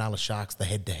gone to Cronulla Sharks, the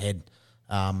head-to-head.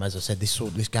 As I said,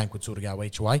 this game could sort of go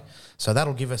each way. So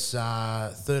that'll give us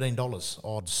 $13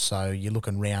 odds. So you're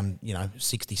looking around,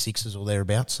 66s or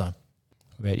thereabouts. So. How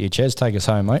about you, Ches? Take us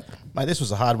home, mate. Mate, this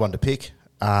was a hard one to pick.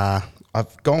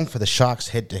 I've gone for the Sharks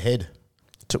head-to-head.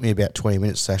 It took me about 20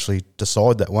 minutes to actually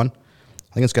decide that one.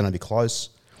 I think it's going to be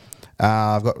close.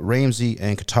 I've got Ramsey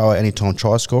and Katoa anytime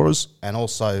try scorers, and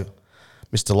also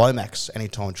Mr. Lomax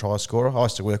anytime try scorer. I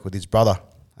used to work with his brother,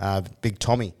 Big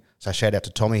Tommy. So shout out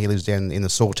to Tommy. He lives down in the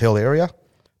Sawtell area.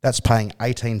 That's paying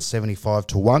 $18.75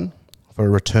 to 1. for a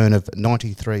return of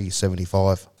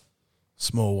 93.75.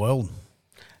 Small world.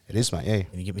 It is, mate, yeah.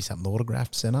 Can you get me something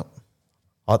autographed sent up?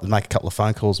 I have to make a couple of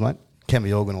phone calls, mate. Can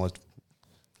be organised.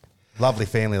 Lovely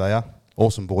family they are.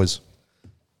 Awesome boys.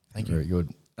 Thank you. Very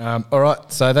good. All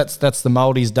right, so that's the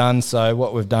Mouldies done. So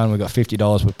what we've done, we've got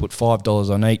 $50. We've put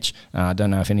 $5 on each. I don't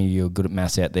know if any of you are good at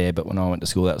maths out there, but when I went to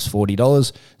school, that was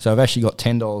 $40. So I've actually got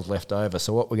 $10 left over.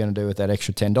 So what we're going to do with that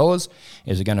extra $10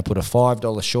 is we're going to put a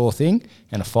 $5 sure thing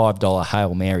and a $5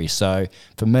 Hail Mary. So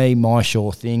for me, my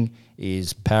sure thing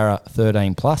is Para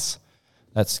 13 plus.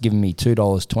 That's giving me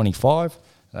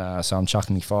 $2.25. So I'm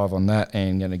chucking me 5 on that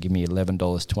and going to give me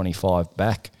 $11.25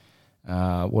 back.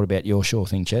 What about your sure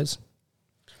thing, Ches?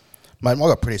 Mate, I've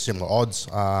got pretty similar odds.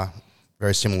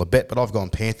 Very similar bet, but I've gone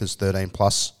Panthers 13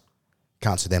 plus.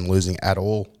 Can't see them losing at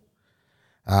all.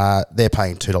 They're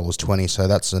paying $2.20, so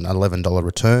that's an $11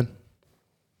 return.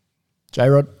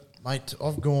 J-Rod? Mate,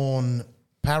 I've gone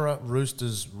Para,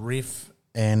 Roosters, Riff,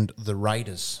 and the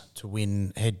Raiders to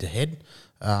win head-to-head.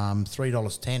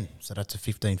 $3.10, so that's a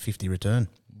 $15.50 return.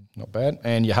 Not bad.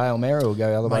 And your Hail Mary will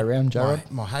go the other way around, J-Rod?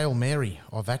 My Hail Mary,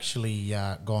 I've actually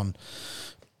gone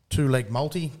two-leg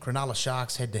multi, Cronulla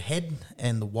Sharks head-to-head,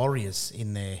 and the Warriors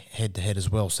in their head-to-head as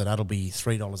well. So that'll be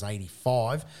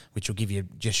 $3.85, which will give you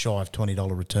just shy of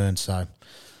 $20 return. So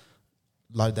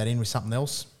load that in with something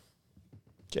else.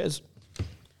 Cheers.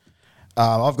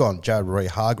 I've gone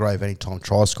Jared Hargrave anytime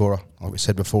try scorer. Like we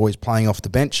said before, he's playing off the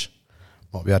bench.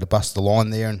 Might be able to bust the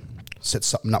line there and set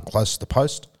something up close to the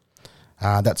post.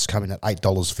 That's coming at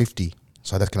 $8.50.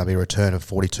 So that's going to be a return of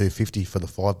 $42.50 for the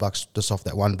 $5 just off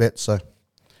that one bet. So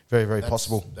very, very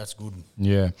possible. That's good.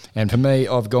 Yeah. And for me,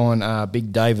 I've gone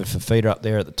Big David Fafita up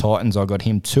there at the Titans. I got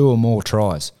him 2 or more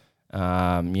tries. He's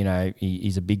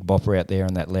a big bopper out there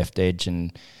on that left edge,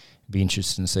 and be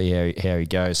interested to see how he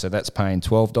goes. So that's paying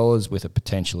 $12 with a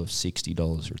potential of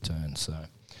 $60 return. So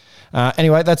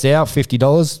anyway, that's our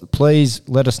 $50. Please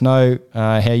let us know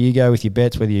how you go with your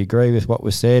bets, whether you agree with what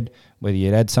was said, whether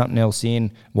you'd add something else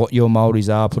in, what your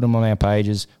Mouldies are, put them on our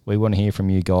pages. We want to hear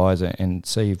from you guys and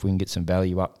see if we can get some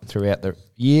value up throughout the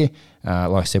year.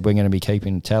 Like I said, we're going to be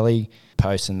keeping tally,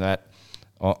 posting that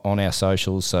on our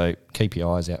socials, so keep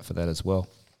your eyes out for that as well.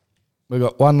 We've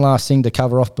got one last thing to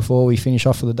cover off before we finish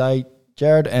off for the day,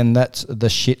 Jared, and that's the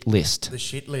shit list. The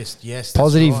shit list, yes.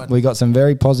 Positive. That's right. We got some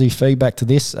very positive feedback to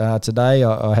this today.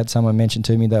 I had someone mention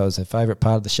to me that was their favourite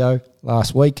part of the show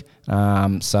last week.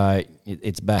 So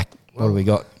it's back. What do we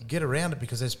got? Get around it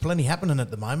because there's plenty happening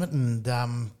at the moment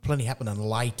and plenty happening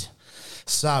late.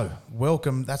 So,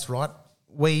 welcome. That's right.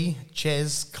 We,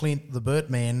 Ches, Clint, the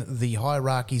Birdman, the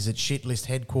hierarchies at Shitlist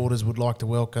headquarters would like to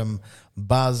welcome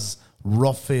Buzz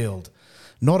Rothfield.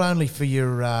 Not only for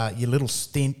your little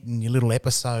stint and your little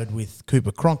episode with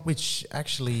Cooper Cronk, which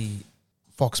actually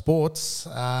Fox Sports,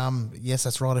 yes,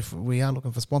 that's right, if we are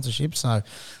looking for sponsorship, so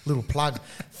little plug.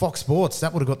 Fox Sports,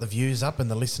 that would have got the views up and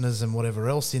the listeners and whatever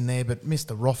else in there, but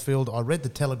Mr. Rothfield, I read the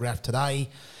Telegraph today,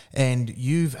 and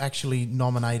you've actually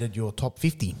nominated your top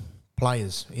 50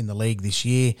 players in the league this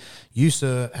year. You,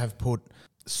 sir, have put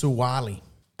Suwali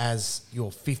as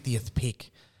your 50th pick,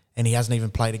 and he hasn't even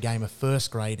played a game of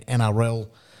first grade NRL.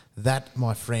 That,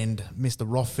 my friend, Mr.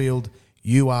 Rothfield,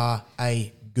 you are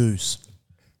a goose.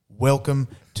 Welcome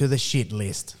to the shit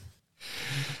list.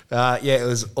 It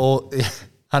was all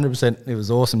 100%. It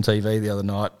was awesome TV the other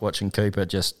night watching Cooper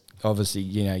just obviously,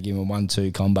 give him a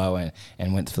 1-2 combo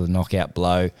and went for the knockout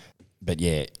blow. But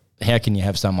yeah, how can you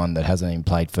have someone that hasn't even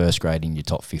played first grade in your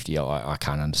top 50? I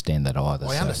can't understand that either.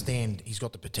 I understand he's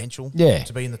got the potential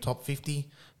to be in the top 50,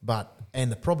 and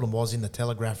the problem was in the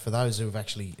Telegraph, for those who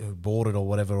bought it or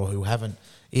whatever, or who haven't,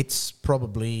 it's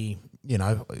probably,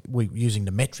 we're using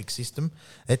the metric system.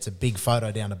 It's a big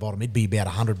photo down the bottom. It'd be about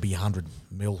 100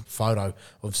 mil photo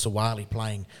of Suwali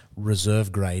playing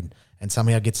reserve grade and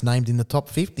somehow gets named in the top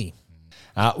 50.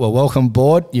 Well, welcome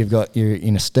aboard. You're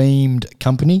in esteemed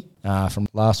company from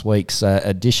last week's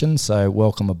edition, so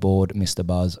welcome aboard, Mr.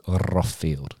 Buzz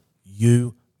Rothfield.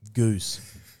 You goose.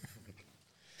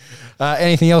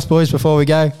 Anything else, boys, before we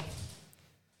go?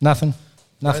 Nothing?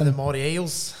 Go the Mighty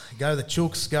Eels, go the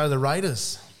Chooks, go the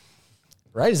Raiders.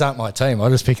 Raiders aren't my team.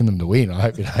 I'm just picking them to win. I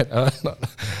hope you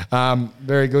don't.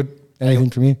 Very good.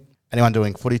 Anything from you? Anyone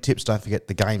doing footy tips, don't forget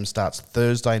the game starts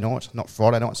Thursday night, not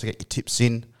Friday night, so get your tips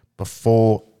in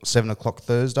before 7 o'clock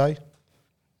Thursday.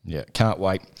 Yeah, can't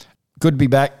wait. Good to be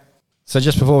back. So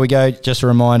just before we go, just a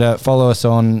reminder, follow us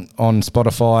on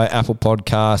Spotify, Apple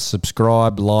Podcasts,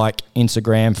 subscribe, like,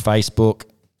 Instagram, Facebook,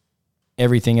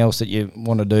 everything else that you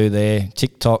want to do there.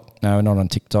 TikTok. No, we're not on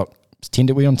TikTok. Is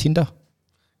Tinder? We on Tinder?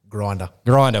 Grinder.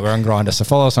 We're on Grinder. So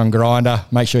follow us on Grinder.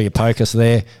 Make sure you poke us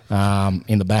there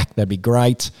in the back. That'd be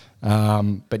great.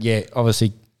 But yeah,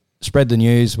 obviously spread the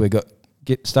news. We've got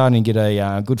starting to get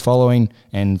a good following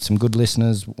and some good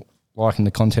listeners liking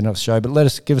the content of the show.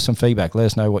 But give us some feedback. Let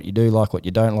us know what you do like, what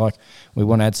you don't like. We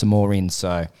want to add some more in.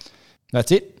 So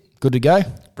that's it. Good to go.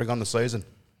 Bring on the season.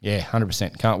 Yeah,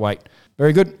 100%. Can't wait.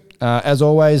 Very good. As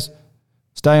always,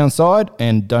 stay on side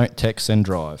and don't text and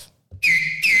drive.